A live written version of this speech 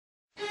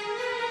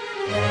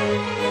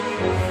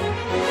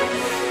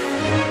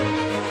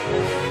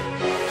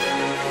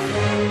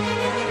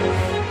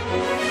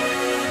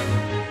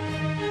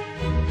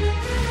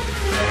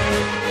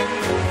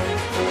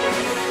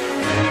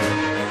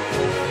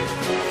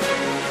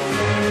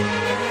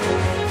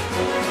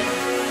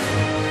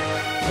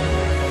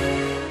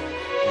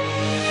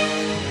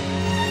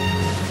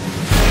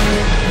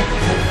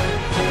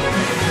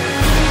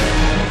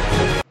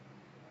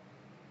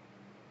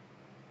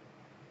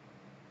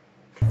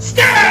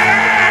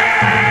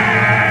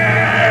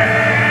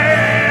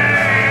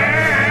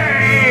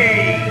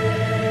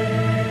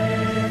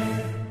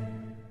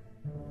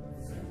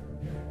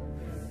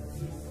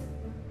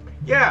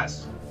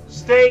Yes,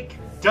 steak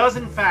does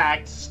in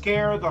fact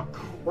scare the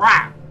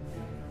crap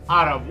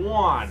out of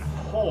one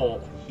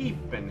whole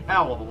heaping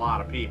hell of a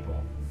lot of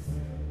people.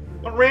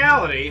 But in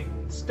reality,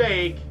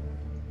 steak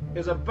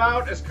is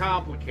about as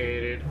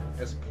complicated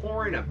as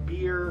pouring a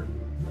beer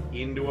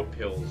into a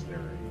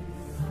Pilsner.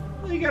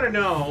 All you gotta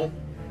know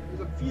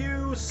is a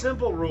few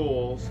simple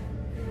rules,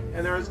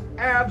 and there's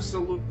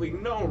absolutely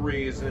no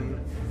reason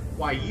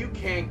why you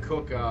can't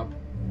cook up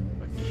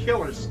a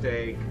killer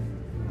steak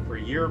for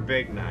your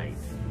big night.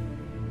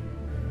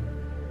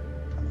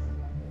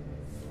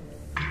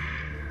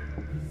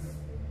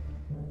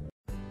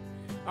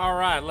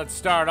 Alright, let's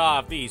start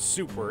off these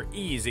super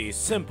easy,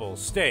 simple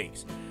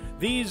steaks.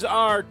 These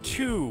are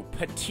two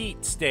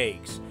petite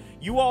steaks.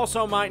 You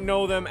also might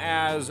know them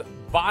as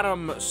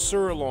bottom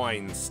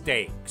sirloin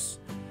steaks.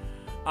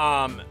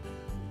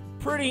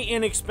 Pretty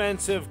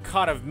inexpensive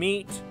cut of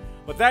meat,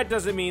 but that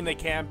doesn't mean they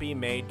can't be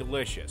made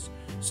delicious.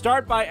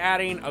 Start by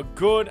adding a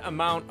good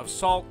amount of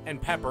salt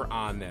and pepper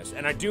on this.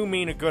 And I do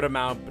mean a good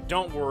amount, but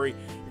don't worry,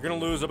 you're going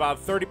to lose about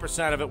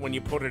 30% of it when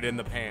you put it in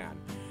the pan.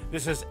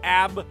 This is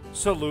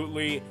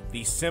absolutely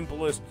the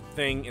simplest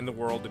thing in the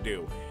world to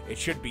do. It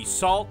should be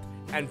salt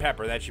and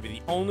pepper. That should be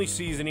the only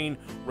seasoning,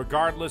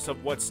 regardless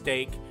of what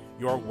steak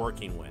you're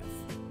working with.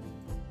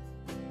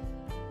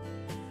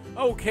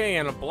 Okay,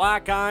 in a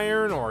black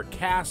iron or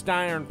cast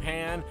iron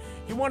pan,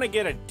 you want to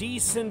get a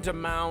decent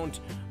amount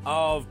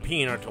of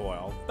peanut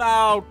oil,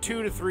 about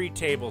 2 to 3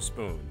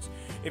 tablespoons.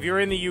 If you're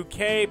in the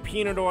UK,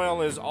 peanut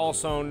oil is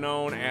also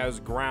known as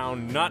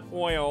ground nut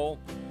oil.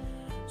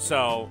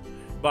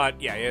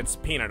 But yeah, it's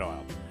peanut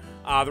oil.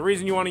 The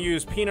reason you want to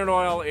use peanut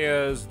oil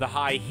is the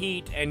high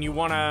heat, and you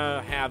want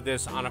to have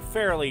this on a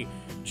fairly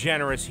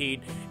generous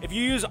heat. If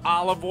you use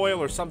olive oil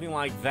or something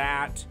like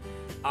that,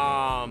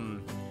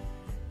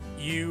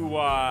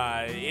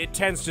 it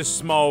tends to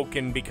smoke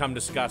and become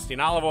disgusting.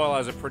 Olive oil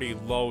has a pretty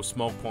low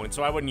smoke point,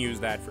 so I wouldn't use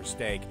that for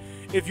steak.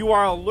 If you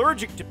are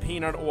allergic to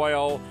peanut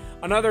oil,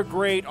 another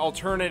great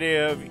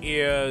alternative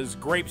is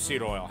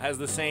grapeseed oil. It has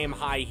the same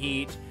high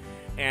heat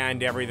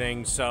and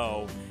everything,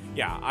 so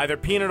yeah, either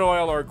peanut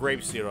oil or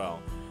grapeseed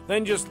oil.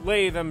 Then just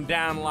lay them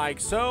down like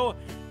so,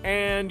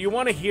 and you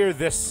want to hear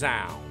this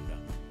sound.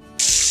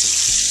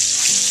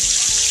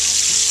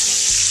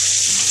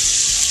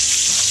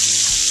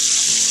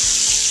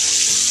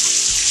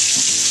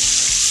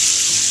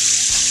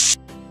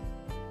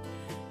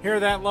 Hear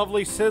that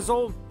lovely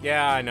sizzle?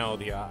 Yeah, I know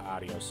the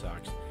audio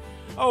sucks.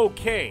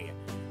 Okay,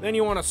 then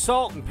you want to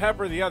salt and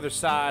pepper the other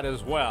side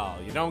as well.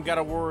 You don't got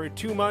to worry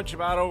too much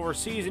about over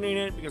seasoning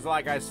it, because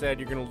like I said,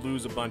 you're going to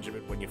lose a bunch of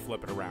it when you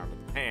flip it around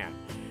in the pan.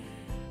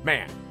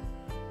 Man,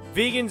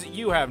 vegans,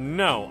 you have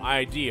no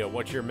idea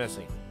what you're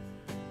missing.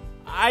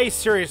 I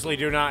seriously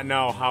do not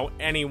know how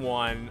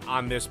anyone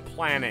on this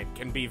planet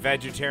can be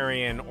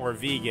vegetarian or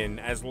vegan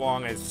as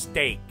long as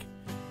steak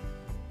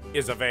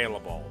is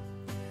available.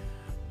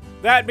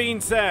 That being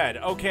said,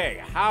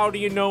 okay, how do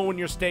you know when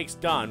your steak's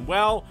done?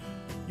 Well,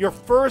 your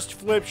first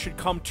flip should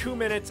come 2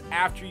 minutes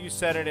after you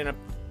set it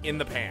in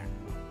the pan.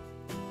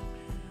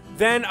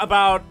 Then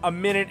about a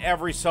minute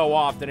every so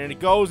often, and it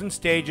goes in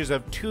stages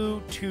of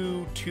 2,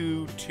 2,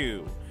 2,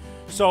 2.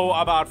 So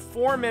about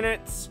 4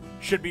 minutes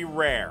should be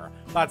rare.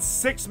 About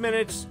 6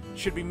 minutes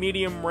should be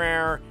medium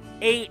rare.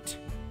 8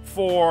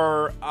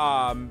 for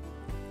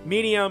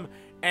medium,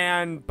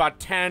 and about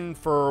 10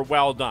 for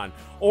well done.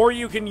 Or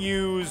you can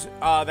use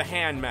the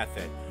hand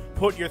method.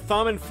 Put your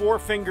thumb and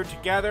forefinger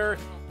together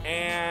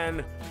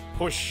and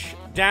push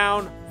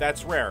down,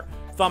 that's rare.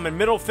 Thumb and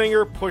middle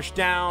finger, push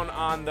down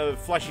on the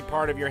fleshy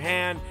part of your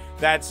hand,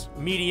 that's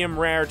medium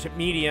rare to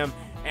medium,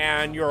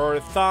 and your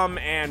thumb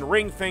and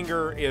ring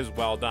finger is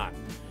well done.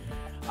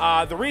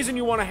 The reason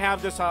you want to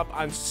have this up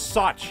on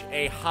such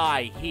a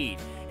high heat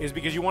is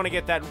because you want to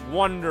get that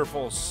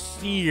wonderful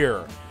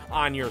sear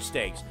on your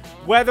steaks.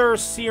 Whether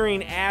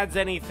searing adds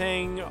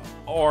anything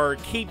or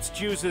keeps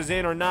juices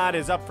in or not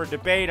is up for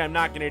debate. I'm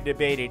not going to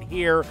debate it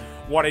here.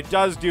 What it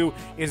does do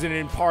is it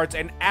imparts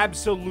an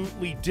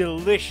absolutely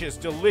delicious,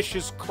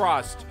 delicious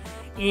crust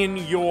in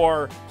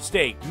your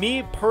steak.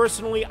 Me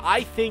personally,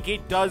 I think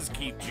it does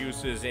keep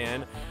juices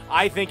in.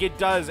 I think it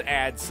does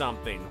add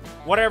something.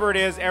 Whatever it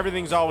is,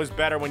 everything's always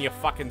better when you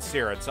fucking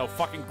sear it. So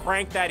fucking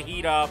crank that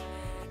heat up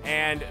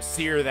and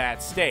sear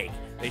that steak.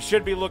 They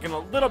should be looking a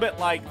little bit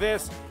like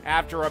this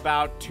after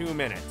about 2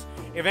 minutes.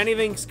 If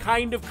anything's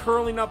kind of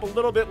curling up a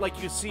little bit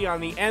like you see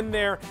on the end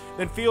there,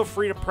 then feel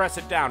free to press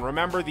it down.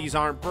 Remember, these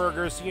aren't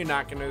burgers, so you're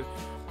not going to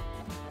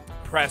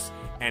press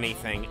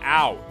anything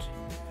out.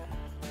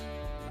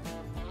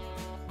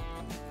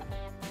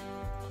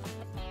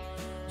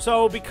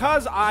 So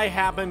because I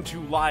happen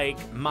to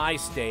like my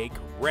steak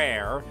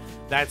rare,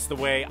 that's the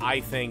way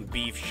I think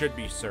beef should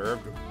be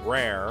served,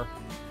 rare.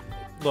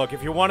 Look,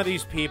 if you're one of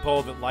these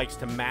people that likes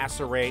to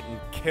macerate and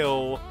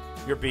kill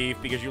your beef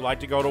because you like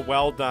to go to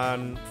well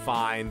done,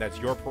 fine, that's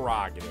your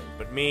prerogative.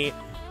 But me,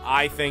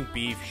 I think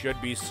beef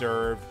should be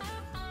served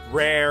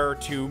rare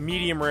to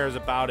medium rare is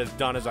about as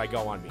done as I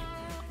go on meat.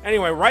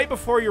 Anyway, right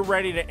before you're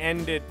ready to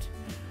end it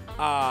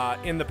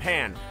in the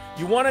pan,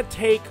 you want to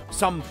take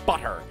some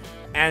butter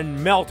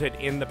and melt it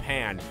in the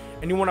pan.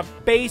 And you want to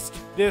baste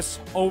this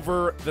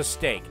over the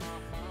steak.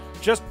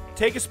 Just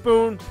take a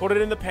spoon, put it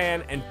in the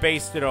pan, and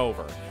baste it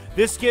over.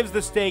 This gives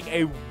the steak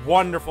a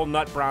wonderful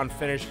nut brown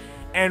finish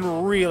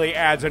and really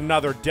adds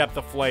another depth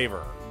of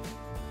flavor.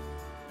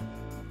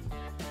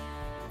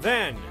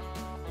 Then,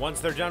 once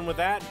they're done with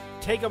that,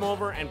 take them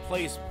over and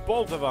place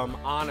both of them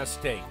on a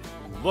steak.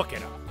 Look at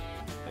them.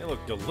 They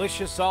look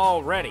delicious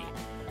already.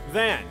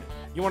 Then,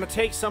 you want to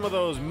take some of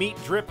those meat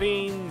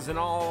drippings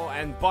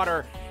and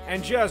butter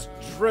and just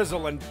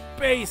drizzle and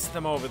baste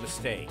them over the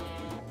steak.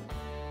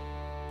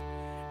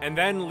 And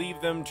then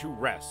leave them to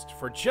rest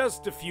for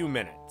just a few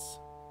minutes.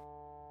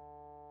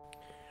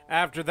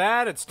 After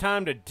that, it's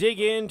time to dig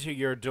into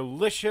your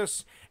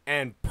delicious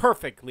and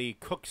perfectly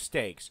cooked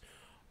steaks.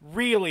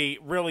 Really,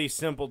 really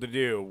simple to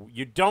do.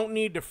 You don't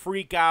need to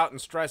freak out and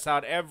stress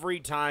out every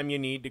time you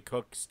need to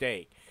cook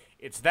steak.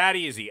 It's that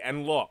easy.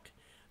 And look,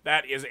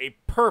 that is a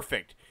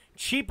perfect,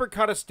 cheaper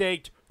cut of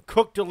steak,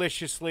 cooked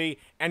deliciously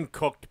and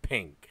cooked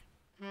pink.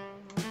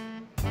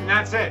 And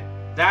that's it.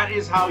 That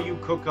is how you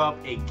cook up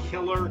a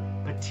killer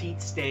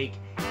petite steak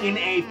in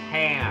a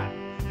pan.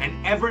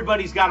 And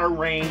everybody's got a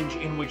range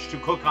in which to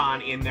cook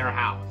on in their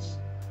house.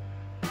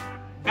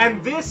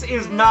 And this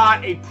is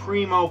not a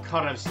primo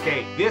cut of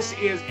steak. This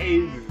is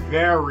a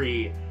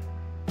very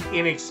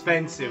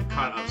inexpensive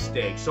cut of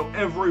steak, so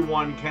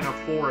everyone can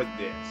afford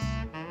this.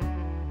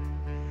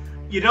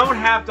 You don't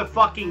have to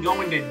fucking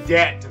go into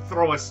debt to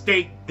throw a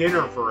steak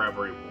dinner for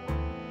everyone.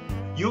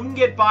 You can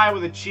get by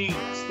with a cheap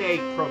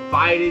steak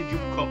provided you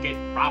cook it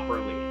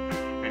properly.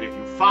 And if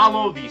you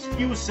follow these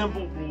few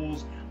simple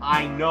rules,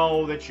 I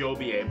know that you'll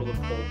be able to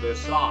pull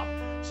this off.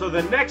 So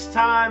the next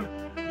time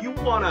you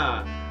want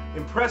to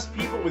impress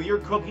people with your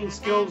cooking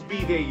skills,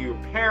 be they your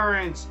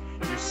parents,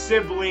 your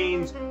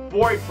siblings,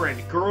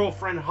 boyfriend,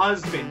 girlfriend,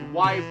 husband,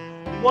 wife,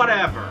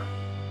 whatever.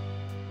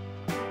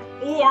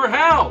 Or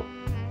hell,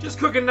 just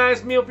cook a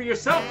nice meal for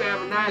yourself to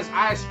have a nice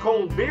ice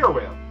cold beer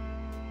with.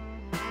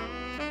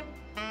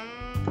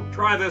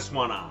 Try this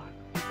one on.